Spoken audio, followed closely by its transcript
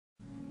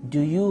Do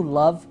you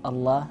love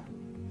Allah?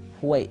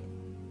 Wait,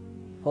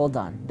 hold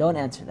on, don't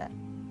answer that.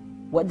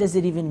 What does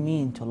it even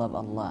mean to love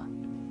Allah?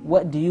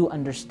 What do you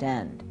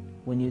understand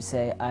when you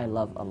say, I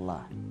love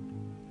Allah?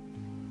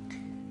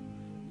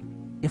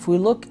 If we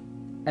look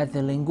at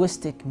the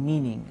linguistic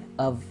meaning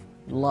of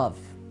love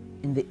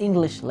in the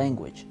English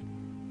language,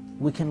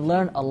 we can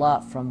learn a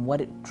lot from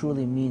what it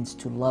truly means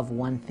to love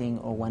one thing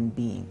or one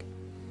being.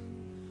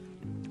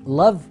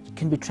 Love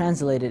can be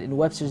translated in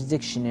Webster's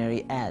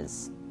dictionary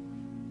as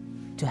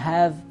to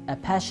have a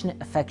passionate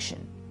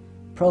affection,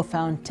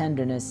 profound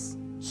tenderness,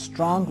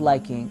 strong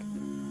liking,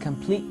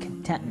 complete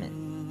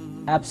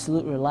contentment,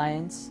 absolute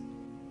reliance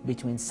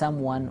between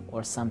someone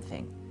or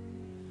something.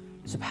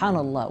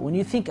 Subhanallah, when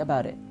you think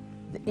about it,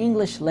 the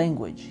English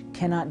language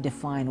cannot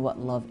define what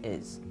love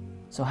is.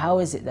 So how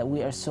is it that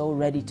we are so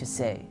ready to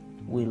say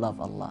we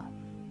love Allah?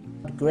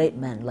 Great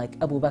men like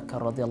Abu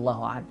Bakr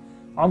radiallahu anh,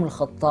 Umar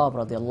al-Khattab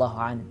radiallahu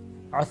anh,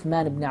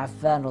 Uthman ibn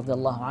Affan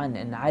radiallahu anh,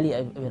 and Ali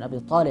ibn Abi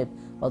Talib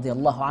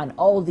radiallahu anh,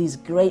 all these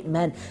great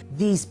men,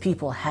 these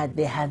people had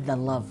the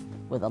love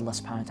with Allah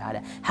subhanahu wa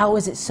ta'ala. How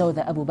is it so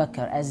that Abu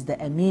Bakr, as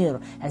the Amir,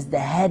 as the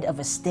head of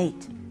a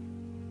state,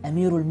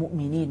 Amirul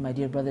Mu'mineen, my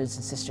dear brothers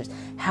and sisters,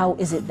 how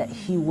is it that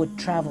he would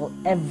travel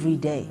every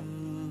day?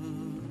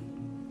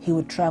 He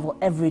would travel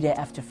every day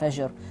after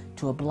Fajr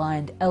to a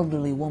blind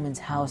elderly woman's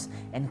house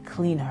and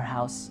clean her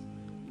house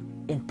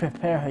and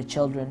prepare her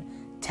children,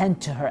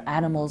 tend to her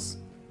animals,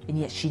 and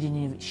yet she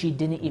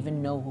didn't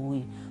even know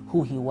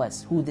who he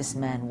was, who this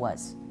man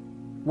was,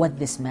 what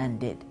this man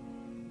did.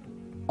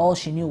 All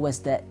she knew was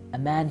that a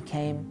man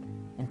came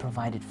and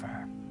provided for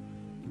her.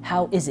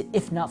 How is it,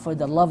 if not for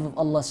the love of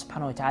Allah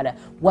subhanahu wa ta'ala,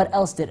 what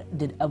else did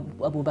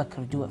Abu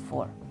Bakr do it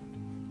for?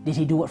 Did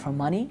he do it for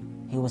money?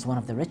 He was one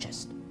of the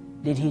richest.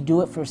 Did he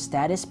do it for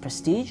status,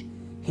 prestige?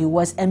 He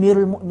was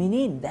Amirul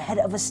Mu'mineen, the head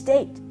of a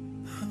state.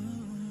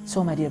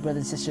 So my dear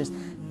brothers and sisters,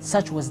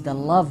 such was the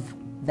love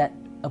that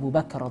Abu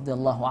Bakr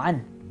radiallahu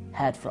anh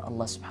had for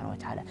Allah subhanahu wa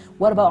ta'ala.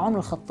 What about Umar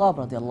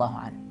al-Khattab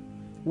radiallahu anh?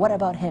 What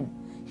about him?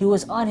 He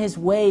was on his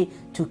way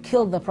to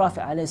kill the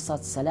Prophet alayhi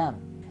salatu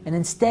salam, and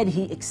instead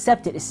he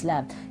accepted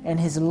Islam, and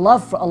his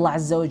love for Allah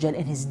Azza wa Jal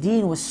and his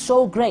deen was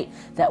so great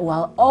that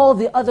while all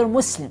the other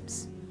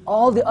Muslims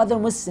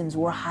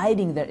were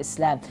hiding their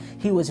Islam,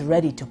 he was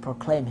ready to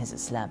proclaim his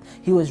Islam.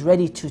 He was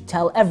ready to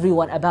tell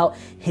everyone about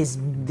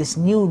this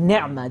new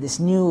ni'mah, this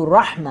new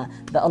rahmah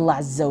that Allah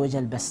Azza wa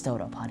Jal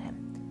bestowed upon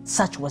him.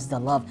 Such was the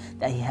love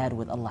that he had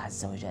with Allah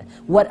Azza wa Jal.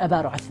 What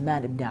about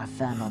Uthman ibn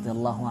Affan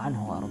radiallahu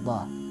anhu wa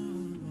ardah?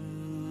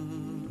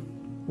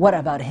 What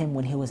about him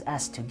when he was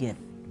asked to give?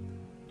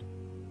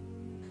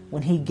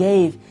 When he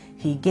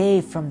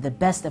gave from the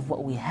best of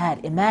what we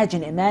had.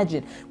 Imagine,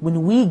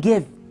 when we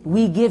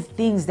give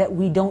things that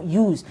we don't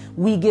use.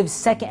 We give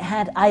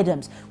second-hand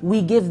items.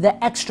 We give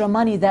the extra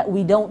money that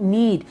we don't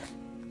need,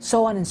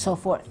 so on and so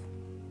forth.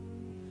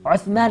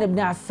 Uthman ibn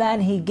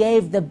Affan, he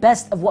gave the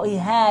best of what he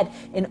had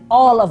in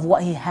all of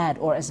what he had,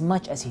 or as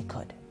much as he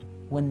could.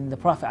 When the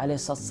Prophet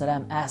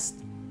ﷺ asked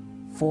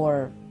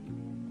for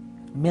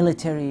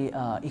military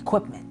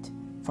equipment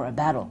for a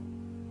battle,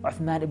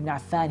 Uthman ibn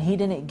Affan, he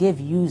didn't give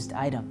used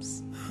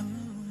items.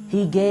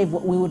 He gave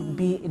what we would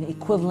be an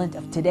equivalent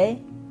of today,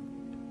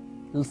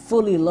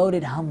 fully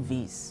loaded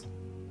Humvees.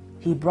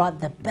 He brought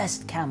the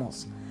best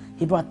camels.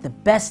 He brought the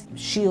best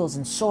shields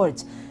and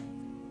swords.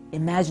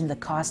 Imagine the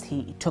cost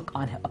he took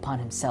upon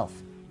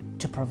himself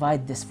to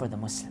provide this for the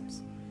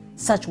Muslims.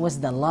 Such was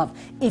the love.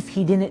 If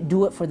he didn't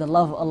do it for the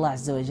love of Allah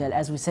Azza wa Jal,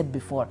 as we said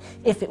before,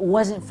 if it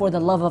wasn't for the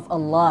love of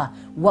Allah,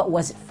 what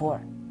was it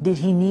for? Did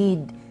he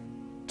need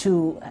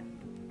to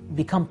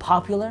become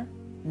popular?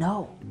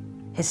 No.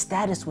 His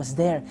status was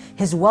there.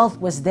 His wealth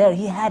was there.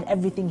 He had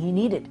everything he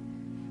needed.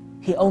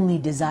 He only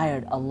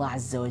desired Allah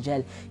Azza wa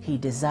Jal. He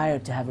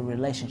desired to have a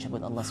relationship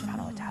with Allah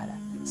subhanahu wa ta'ala.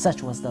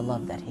 Such was the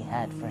love that he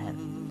had for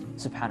him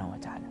subhanahu wa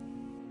ta'ala.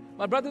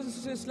 My brothers and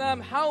sisters in Islam,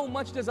 how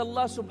much does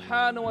Allah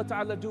subhanahu wa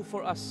ta'ala do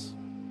for us?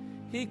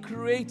 He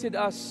created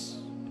us.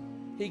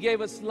 He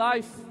gave us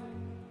life.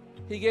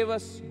 He gave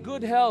us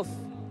good health.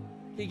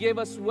 He gave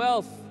us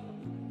wealth.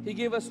 He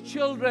gave us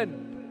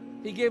children.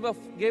 He gave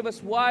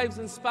us wives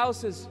and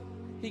spouses.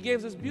 He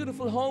gave us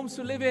beautiful homes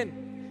to live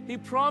in. He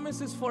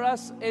promises for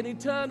us an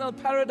eternal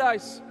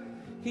paradise.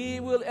 He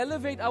will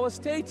elevate our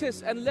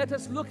status and let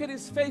us look at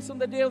His face on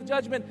the Day of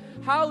Judgment.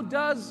 How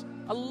does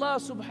Allah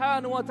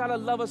subhanahu wa ta'ala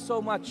love us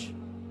so much?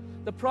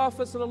 The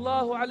Prophet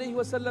sallallahu alaihi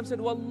wasallam said,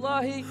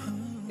 Wallahi,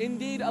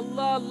 indeed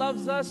Allah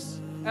loves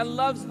us and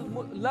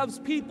loves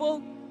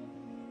people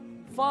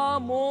far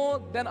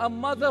more than a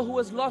mother who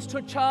has lost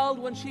her child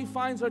when she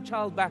finds her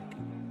child back.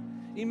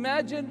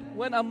 Imagine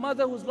when a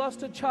mother who's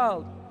lost her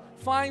child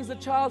finds the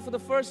child for the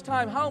first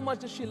time, how much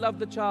does she love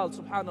the child,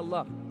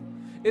 subhanallah.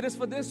 It is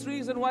for this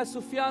reason why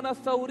Sufyan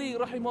al-Thawri,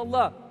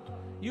 rahimahullah,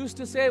 used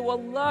to say,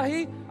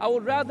 Wallahi, I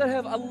would rather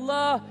have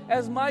Allah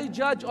as my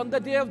judge on the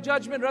Day of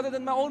Judgment rather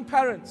than my own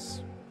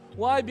parents.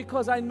 Why?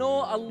 Because I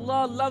know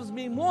Allah loves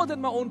me more than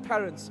my own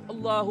parents.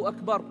 Allahu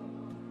Akbar.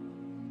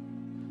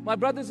 My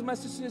brothers and my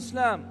sisters in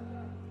Islam,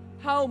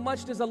 how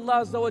much does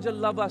Allah Azza wa Jal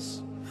love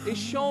us is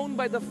shown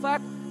by the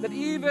fact that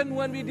even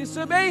when we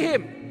disobey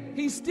Him,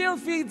 He still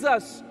feeds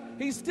us,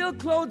 He still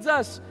clothes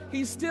us,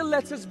 He still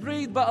lets us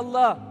breathe by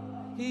Allah.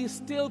 He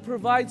still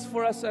provides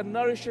for us and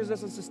nourishes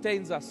us and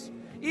sustains us.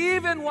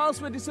 Even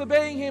whilst we're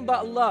disobeying Him by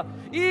Allah,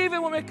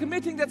 even when we're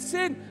committing that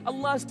sin,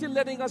 Allah is still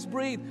letting us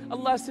breathe,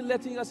 Allah is still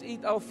letting us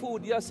eat our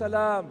food. Ya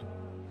salam.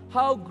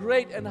 How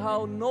great and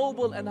how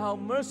noble and how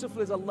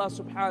merciful is Allah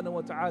subhanahu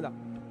wa ta'ala.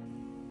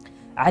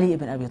 Ali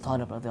ibn Abi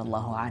Talib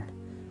radiallahu anh,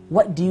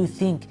 what do you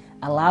think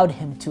allowed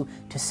him to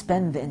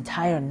spend the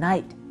entire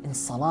night in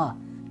salah,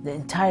 the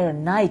entire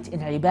night in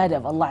ibadah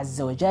of Allah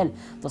Azza wa Jal?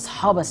 The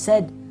Sahaba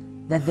said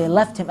that they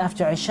left him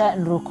after Isha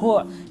in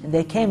ruku' and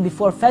they came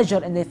before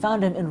Fajr and they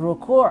found him in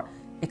ruku',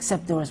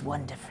 except there was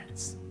one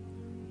difference.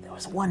 There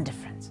was one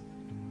difference,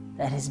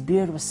 that his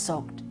beard was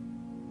soaked.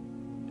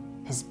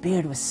 His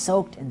beard was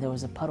soaked and there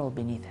was a puddle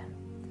beneath him.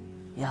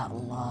 Ya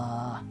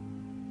Allah,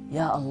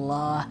 Ya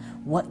Allah,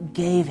 what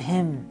gave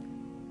him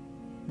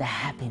the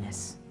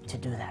happiness to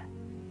do that,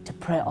 to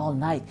pray all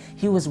night?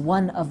 He was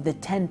one of the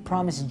 10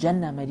 promised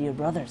Jannah, my dear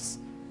brothers.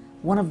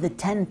 One of the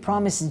 10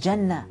 promised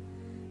Jannah.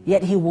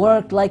 Yet he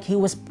worked like he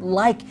was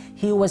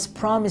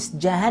promised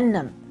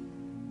Jahannam.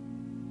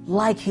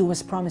 Like he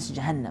was promised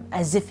Jahannam,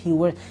 as if he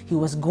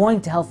was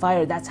going to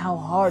hellfire. That's how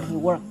hard he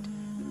worked.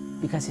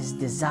 Because his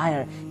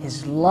desire,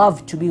 his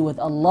love to be with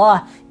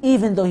Allah,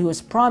 even though he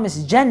was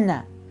promised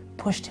Jannah,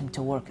 pushed him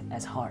to work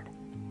as hard.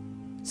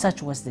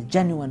 Such was the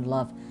genuine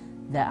love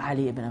that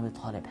Ali ibn Abi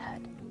Talib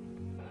had.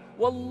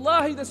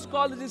 Wallahi, the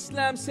scholars of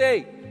Islam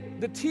say,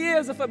 the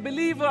tears of a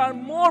believer are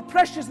more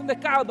precious than the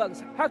Kaaba.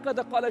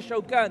 Hakada qala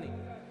Shawkani.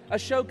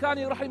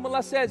 Ash-Shawkani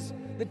rahimahullah says,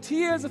 the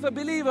tears of a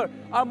believer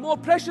are more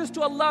precious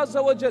to Allah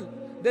Azza wa Jal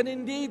than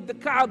indeed the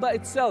Kaaba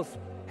itself.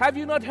 Have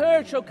you not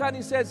heard,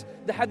 Shawkani says,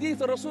 the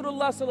hadith of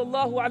Rasulullah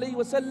sallallahu alayhi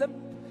wa sallam,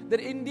 that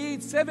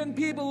indeed 7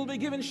 people will be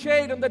given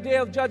shade on the Day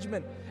of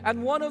Judgment.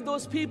 And one of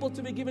those people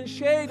to be given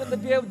shade on the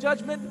Day of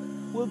Judgment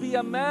will be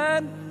a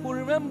man who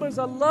remembers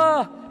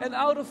Allah, and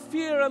out of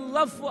fear and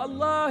love for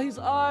Allah, his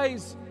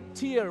eyes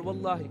tear,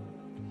 wallahi.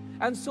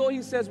 And so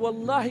he says,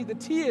 wallahi, the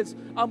tears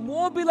are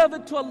more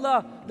beloved to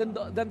Allah than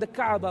the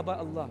Kaaba by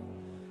Allah.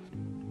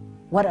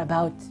 What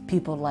about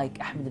people like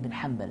Ahmad ibn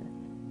Hanbal?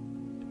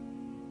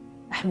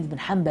 Ahmad ibn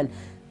Hanbal,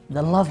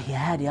 the love he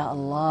had, Ya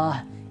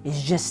Allah,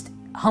 is just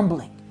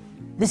humbling.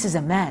 This is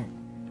a man.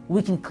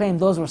 We can claim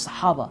those were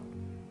Sahaba.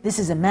 This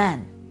is a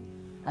man,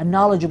 a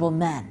knowledgeable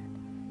man,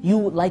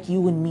 like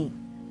you and me.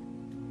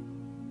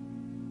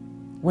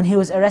 When he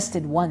was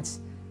arrested once,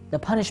 the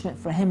punishment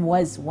for him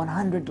was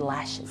 100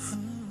 lashes.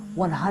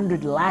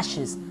 100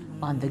 lashes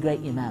on the great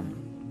Imam,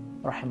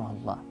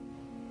 rahimahullah.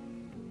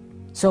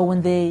 So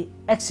when they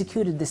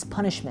executed this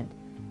punishment,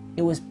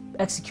 it was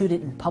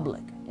executed in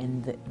public,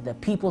 and the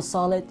people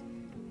saw it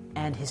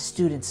and his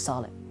students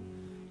saw it.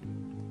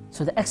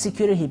 So the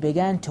executor, he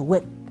began to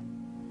whip.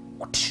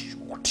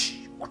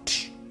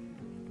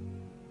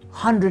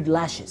 100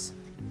 lashes.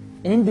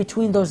 And in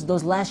between those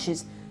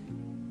lashes,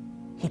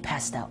 he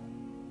passed out.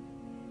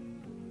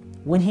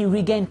 When he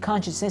regained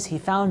consciousness, he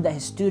found that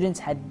his students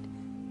had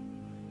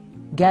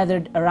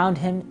gathered around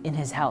him in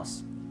his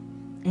house.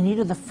 And you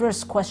know the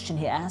first question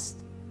he asked,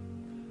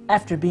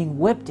 after being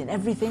whipped and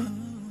everything,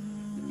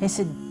 he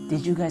said,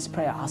 did you guys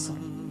pray Asr?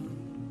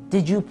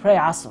 Did you pray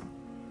Asr?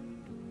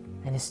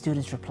 And his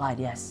students replied,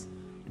 yes.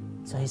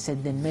 So he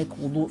said, then make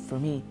wudu for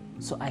me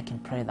so I can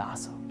pray the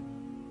Asr.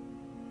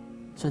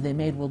 So they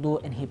made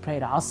wudu and he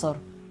prayed Asr.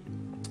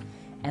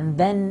 And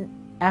then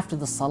after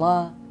the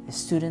Salah, the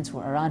students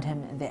were around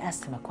him and they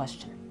asked him a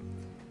question.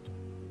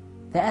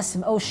 They asked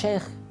him, oh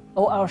Shaykh,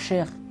 oh our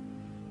Shaykh,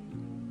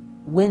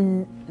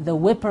 when the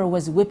whipper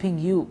was whipping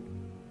you,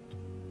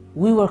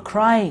 we were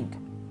crying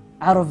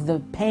out of the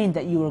pain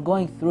that you were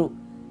going through,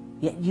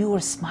 yet you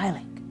were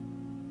smiling.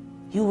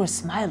 You were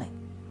smiling.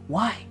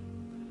 Why?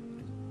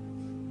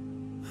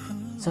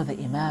 So the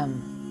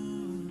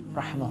Imam,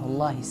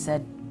 rahimahullah, he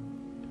said,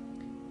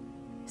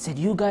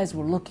 you guys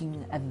were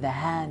looking at the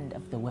hand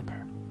of the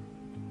whipper.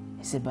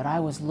 He said, but I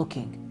was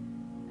looking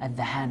at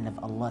the hand of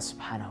Allah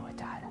subhanahu wa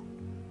ta'ala.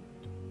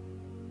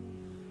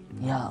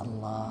 Ya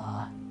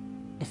Allah,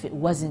 if it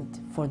wasn't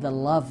for the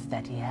love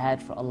that he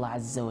had for Allah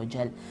Azza wa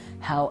Jal,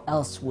 how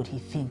else would he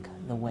think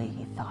the way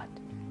he thought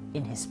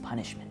in his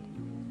punishment?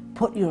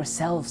 Put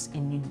yourselves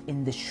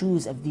in the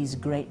shoes of these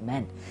great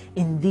men,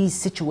 in these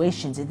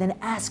situations, and then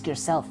ask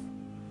yourself,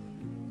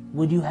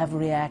 would you have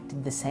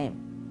reacted the same?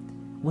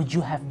 Would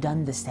you have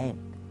done the same?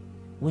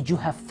 Would you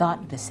have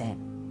thought the same?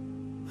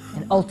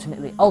 And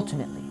ultimately,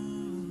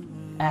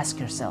 ask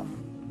yourself,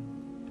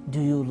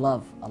 do you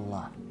love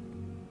Allah?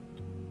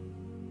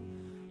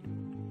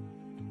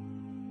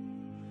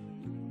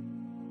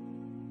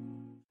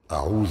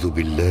 أعوذ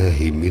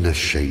بالله من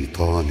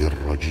الشيطان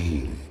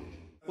الرجيم.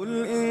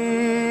 قل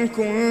إن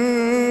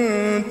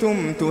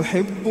كنتم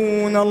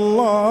تحبون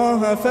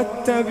الله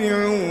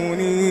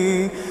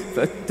فاتبعوني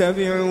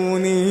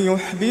فاتبعوني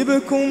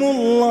يحببكم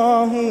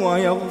الله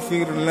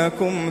ويغفر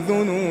لكم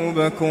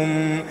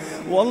ذنوبكم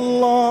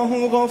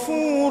والله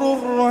غفور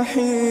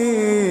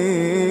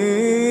رحيم.